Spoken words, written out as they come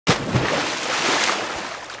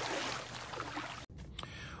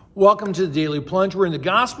Welcome to the Daily Plunge. We're in the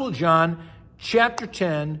Gospel of John, chapter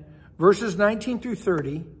 10, verses 19 through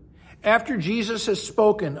 30. After Jesus has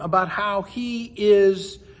spoken about how he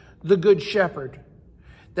is the good shepherd,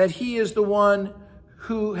 that he is the one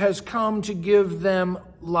who has come to give them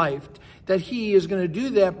life, that he is going to do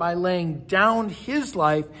that by laying down his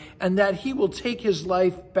life, and that he will take his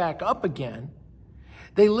life back up again.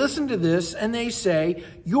 They listen to this and they say,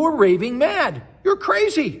 "You're raving mad. You're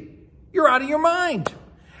crazy. You're out of your mind.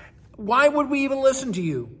 Why would we even listen to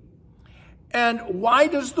you?" And why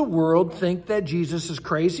does the world think that Jesus is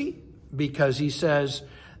crazy? Because he says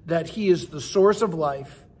that he is the source of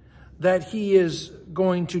life, that he is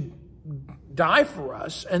going to die for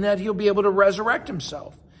us, and that he'll be able to resurrect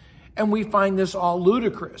himself. And we find this all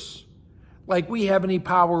ludicrous. Like we have any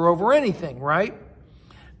power over anything, right?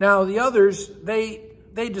 Now, the others, they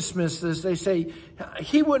dismiss this. They say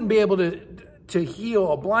he wouldn't be able to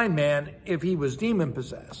heal a blind man if he was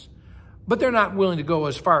demon-possessed. But they're not willing to go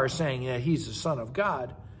as far as saying that he's the Son of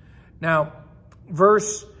God. Now,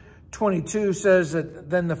 verse 22 says that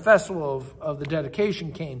then the festival of the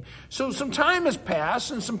dedication came. So some time has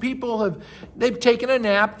passed and some people they've taken a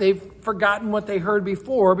nap. They've forgotten what they heard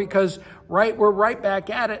before because we're right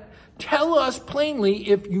back at it. Tell us plainly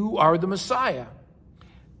if you are the Messiah.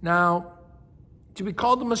 Now, to be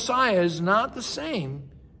called the Messiah is not the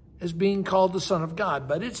same as being called the Son of God,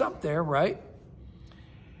 but it's up there, right?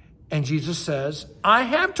 And Jesus says, I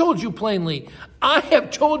have told you plainly, I have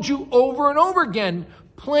told you over and over again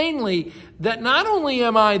plainly that not only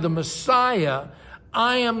am I the Messiah,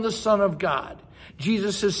 I am the Son of God.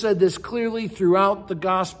 Jesus has said this clearly throughout the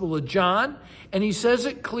Gospel of John, and he says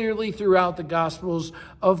it clearly throughout the Gospels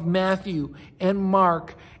of Matthew and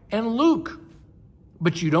Mark and Luke.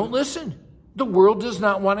 But you don't listen. The world does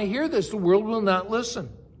not want to hear this. The world will not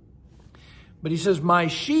listen. But he says, my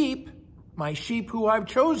sheep who I've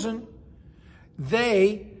chosen,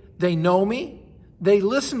 they know me, they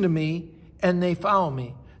listen to me, and they follow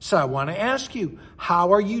me. So I want to ask you,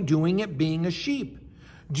 how are you doing at being a sheep?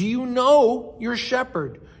 Do you know your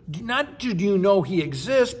shepherd? Not do you know he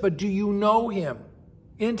exists, but do you know him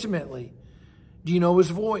intimately? Do you know his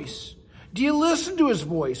voice? Do you listen to his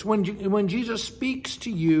voice when Jesus speaks to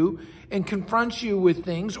you and confronts you with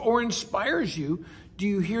things or inspires you? Do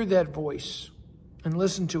you hear that voice and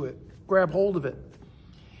listen to it? Grab hold of it.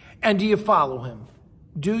 And do you follow him?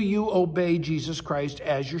 Do you obey Jesus Christ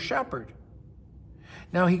as your shepherd?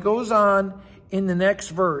 Now he goes on in the next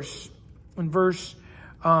verse, in verse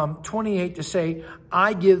 28, to say,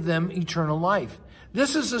 I give them eternal life.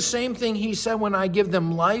 This is the same thing he said, when I give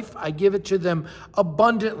them life, I give it to them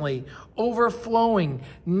abundantly, overflowing,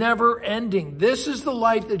 never ending. This is the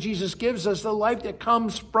life that Jesus gives us, the life that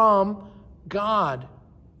comes from God,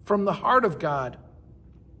 from the heart of God.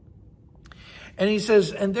 And he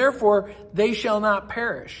says, and therefore they shall not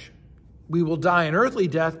perish. We will die an earthly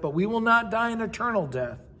death, but we will not die an eternal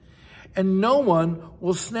death. And no one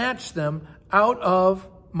will snatch them out of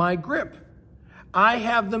my grip. I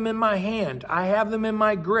have them in my hand. I have them in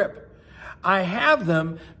my grip. I have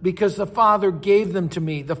them because the Father gave them to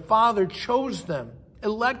me. The Father chose them,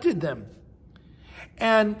 elected them.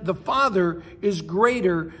 And the Father is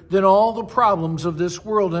greater than all the problems of this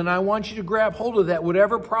world. And I want you to grab hold of that.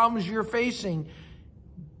 Whatever problems you're facing,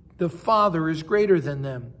 the Father is greater than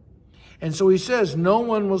them. And so he says, no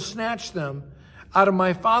one will snatch them out of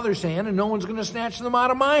my Father's hand, and no one's going to snatch them out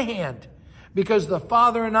of my hand, because the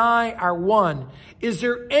Father and I are one. Is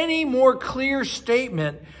there any more clear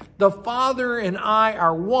statement, the Father and I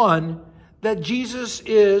are one, that Jesus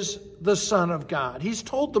is the Son of God? He's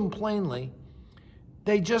told them plainly.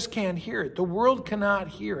 They just can't hear it. The world cannot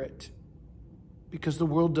hear it because the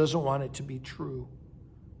world doesn't want it to be true.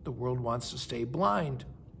 The world wants to stay blind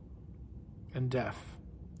and deaf.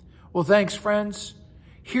 Well, thanks, friends.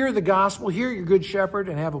 Hear the gospel, hear your good shepherd,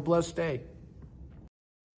 and have a blessed day.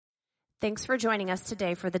 Thanks for joining us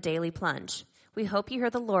today for the Daily Plunge. We hope you hear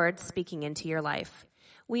the Lord speaking into your life.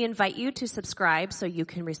 We invite you to subscribe so you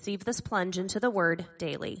can receive this plunge into the Word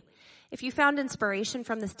daily. If you found inspiration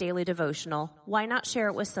from this daily devotional, why not share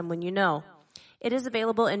it with someone you know? It is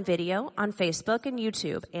available in video on Facebook and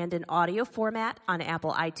YouTube, and in audio format on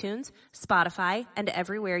Apple iTunes, Spotify, and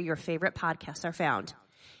everywhere your favorite podcasts are found.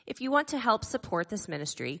 If you want to help support this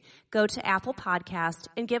ministry, go to Apple Podcast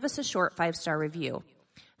and give us a short 5-star review.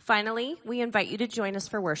 Finally, we invite you to join us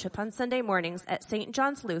for worship on Sunday mornings at St.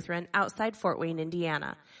 John's Lutheran outside Fort Wayne,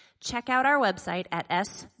 Indiana. Check out our website at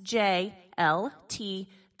sjlt.org.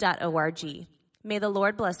 May the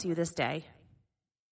Lord bless you this day.